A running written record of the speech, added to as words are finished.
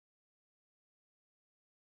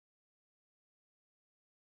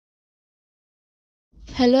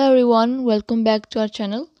Hello everyone, welcome back to our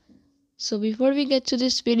channel. So before we get to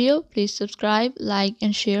this video, please subscribe, like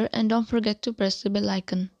and share, and don't forget to press the bell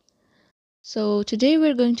icon. So today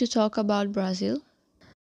we're going to talk about Brazil.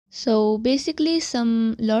 So basically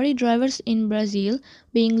some lorry drivers in Brazil,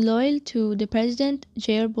 being loyal to the president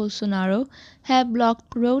Jair Bolsonaro, have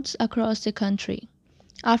blocked roads across the country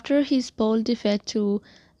after his poll defeat to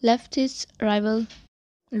leftist rival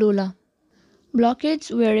Lula. Blockades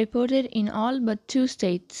were reported in all but two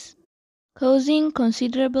states, causing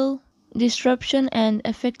considerable disruption and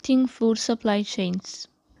affecting food supply chains.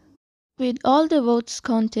 With all the votes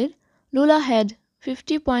counted, Lula had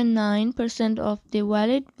 50.9% of the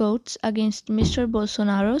valid votes against Mr.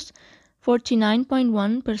 Bolsonaro's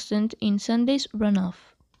 49.1% in Sunday's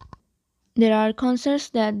runoff. There are concerns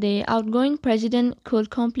that the outgoing president could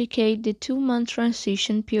complicate the two-month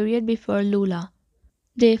transition period before Lula.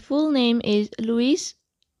 The full name is Luiz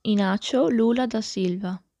Inácio Lula da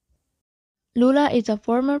Silva. Lula is a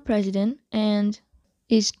former president and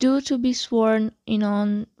is due to be sworn in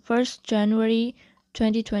on 1st January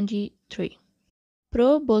 2023.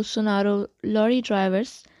 Pro-Bolsonaro lorry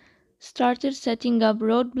drivers started setting up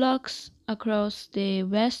roadblocks across the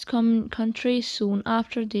West country soon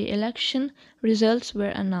after the election results were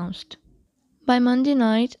announced. By Monday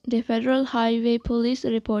night, the Federal Highway Police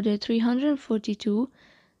reported 342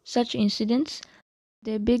 such incidents,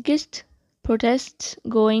 the biggest protests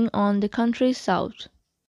going on the country's south.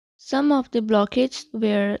 Some of the blockades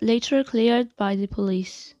were later cleared by the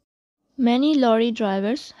police. Many lorry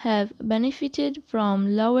drivers have benefited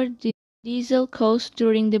from lower diesel costs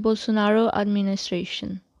during the Bolsonaro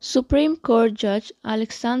administration. Supreme Court Judge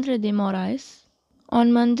Alexandre de Moraes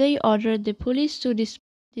on Monday ordered the police to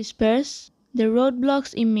disperse the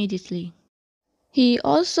roadblocks immediately. He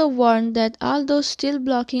also warned that all those still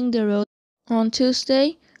blocking the road on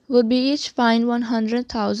Tuesday would be each fined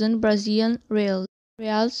 100,000 Brazilian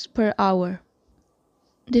reals per hour.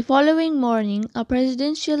 The following morning, a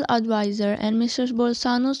presidential advisor and Mr.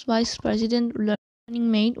 Bolsonaro's vice president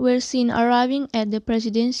running mate were seen arriving at the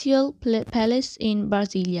presidential palace in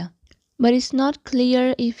Brasilia. But it's not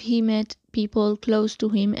clear if he met people close to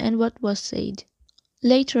him and what was said.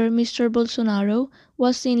 Later, Mr. Bolsonaro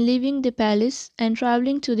was seen leaving the palace and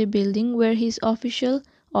traveling to the building where his official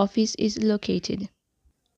office is located.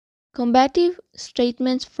 Combative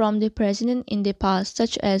statements from the president in the past,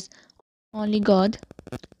 such as "only God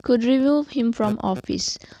could remove him from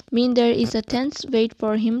office," mean there is a tense wait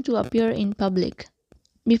for him to appear in public.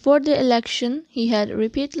 Before the election, he had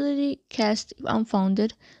repeatedly cast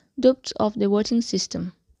unfounded doubts of the voting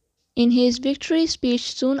system. In his victory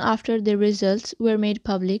speech soon after the results were made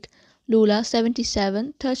public, Lula,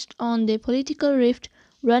 77, touched on the political rift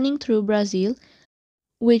running through Brazil,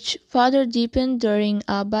 which further deepened during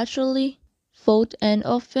a bitterly fought and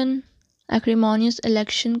often acrimonious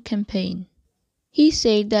election campaign. He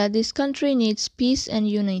said that this country needs peace and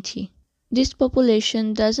unity. This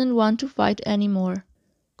population doesn't want to fight anymore.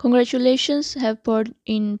 Congratulations have poured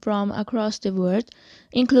in from across the world,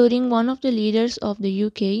 including one of the leaders of the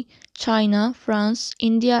UK, China, France,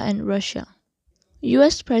 India and Russia.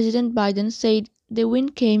 US President Biden said the win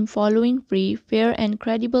came following free, fair and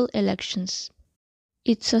credible elections.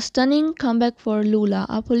 It's a stunning comeback for Lula,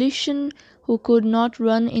 a politician who could not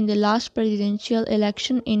run in the last presidential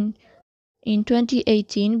election in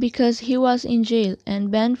 2018 because he was in jail and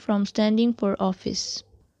banned from standing for office.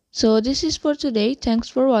 So this is for today. Thanks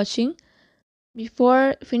for watching.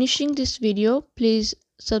 Before finishing this video, please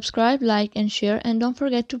subscribe, like and share, and don't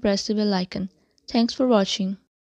forget to press the bell icon. Thanks for watching.